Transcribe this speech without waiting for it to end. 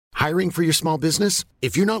Hiring for your small business?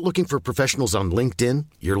 If you're not looking for professionals on LinkedIn,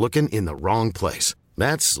 you're looking in the wrong place.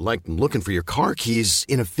 That's like looking for your car keys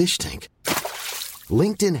in a fish tank.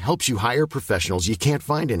 LinkedIn helps you hire professionals you can't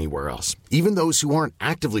find anywhere else, even those who aren't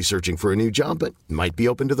actively searching for a new job but might be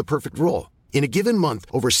open to the perfect role. In a given month,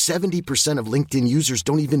 over 70% of LinkedIn users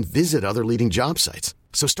don't even visit other leading job sites.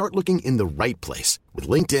 So start looking in the right place. With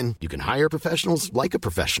LinkedIn, you can hire professionals like a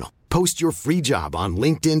professional. Post your free job on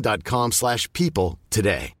linkedin.com/people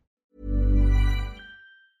today.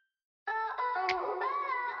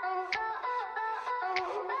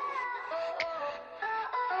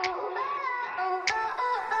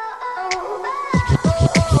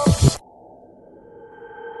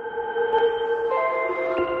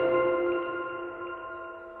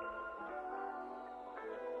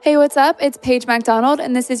 Hey, what's up? It's Paige McDonald,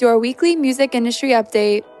 and this is your weekly music industry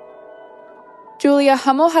update. Julia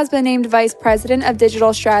Hummel has been named Vice President of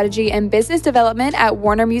Digital Strategy and Business Development at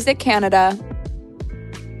Warner Music Canada.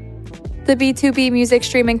 The B2B music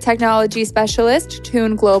streaming technology specialist,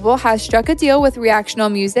 Tune Global, has struck a deal with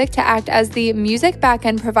Reactional Music to act as the music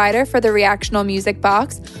backend provider for the Reactional Music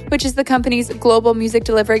Box, which is the company's global music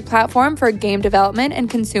delivery platform for game development and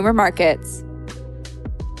consumer markets.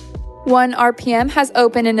 1RPM has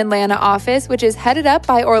opened an Atlanta office, which is headed up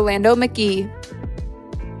by Orlando McGee.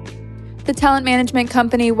 The talent management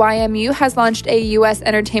company YMU has launched a U.S.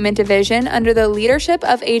 entertainment division under the leadership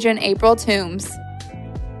of agent April Toombs.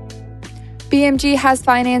 BMG has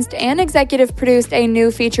financed and executive produced a new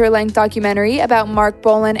feature-length documentary about Mark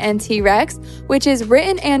Bolan and T-Rex, which is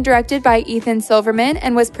written and directed by Ethan Silverman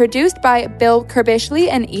and was produced by Bill Kerbishley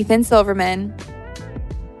and Ethan Silverman.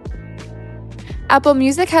 Apple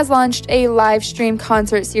Music has launched a live stream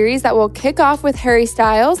concert series that will kick off with Harry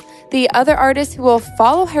Styles. The other artists who will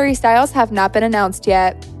follow Harry Styles have not been announced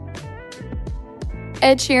yet.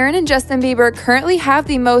 Ed Sheeran and Justin Bieber currently have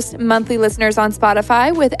the most monthly listeners on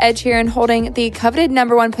Spotify, with Ed Sheeran holding the coveted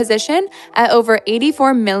number one position at over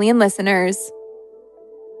 84 million listeners.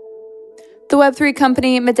 The Web3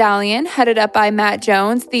 company Medallion, headed up by Matt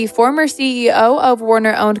Jones, the former CEO of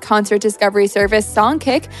Warner-owned concert discovery service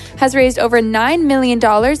Songkick, has raised over $9 million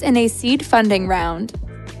in a seed funding round.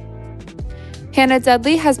 Hannah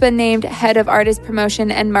Dudley has been named Head of Artist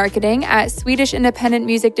Promotion and Marketing at Swedish independent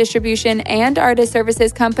music distribution and artist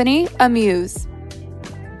services company Amuse.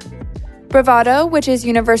 Bravado, which is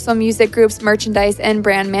Universal Music Group's merchandise and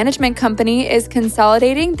brand management company, is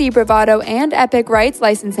consolidating the Bravado and Epic rights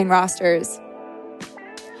licensing rosters.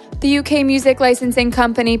 The UK music licensing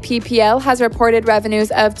company PPL has reported revenues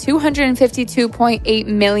of €252.8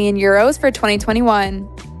 million for 2021.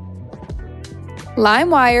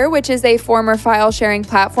 LimeWire, which is a former file-sharing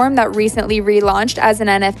platform that recently relaunched as an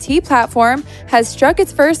NFT platform, has struck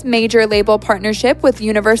its first major label partnership with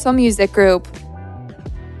Universal Music Group.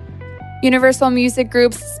 Universal Music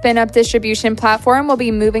Group's spin-up distribution platform will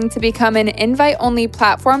be moving to become an invite-only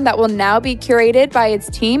platform that will now be curated by its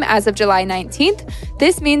team as of July 19th.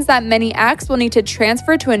 This means that many acts will need to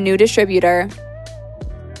transfer to a new distributor.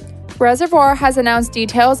 Reservoir has announced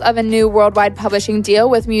details of a new worldwide publishing deal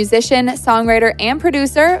with musician, songwriter, and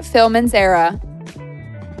producer Phil Manzarek.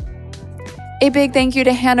 A big thank you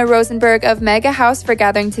to Hannah Rosenberg of Mega House for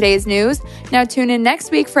gathering today's news. Now tune in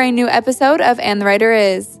next week for a new episode of And the Writer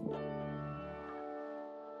Is.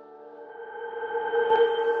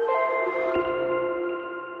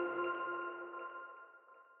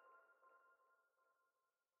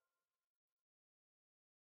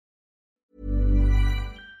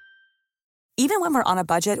 Even when we're on a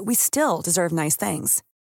budget, we still deserve nice things.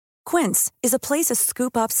 Quince is a place to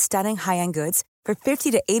scoop up stunning high-end goods for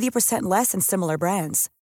 50 to 80% less than similar brands.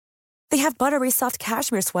 They have buttery soft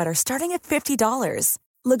cashmere sweaters starting at $50,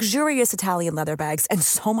 luxurious Italian leather bags, and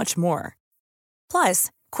so much more.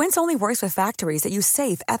 Plus, Quince only works with factories that use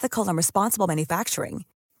safe, ethical, and responsible manufacturing.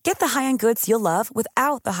 Get the high-end goods you'll love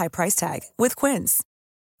without the high price tag with Quince.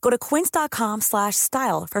 Go to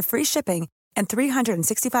quince.com/style for free shipping and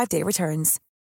 365-day returns.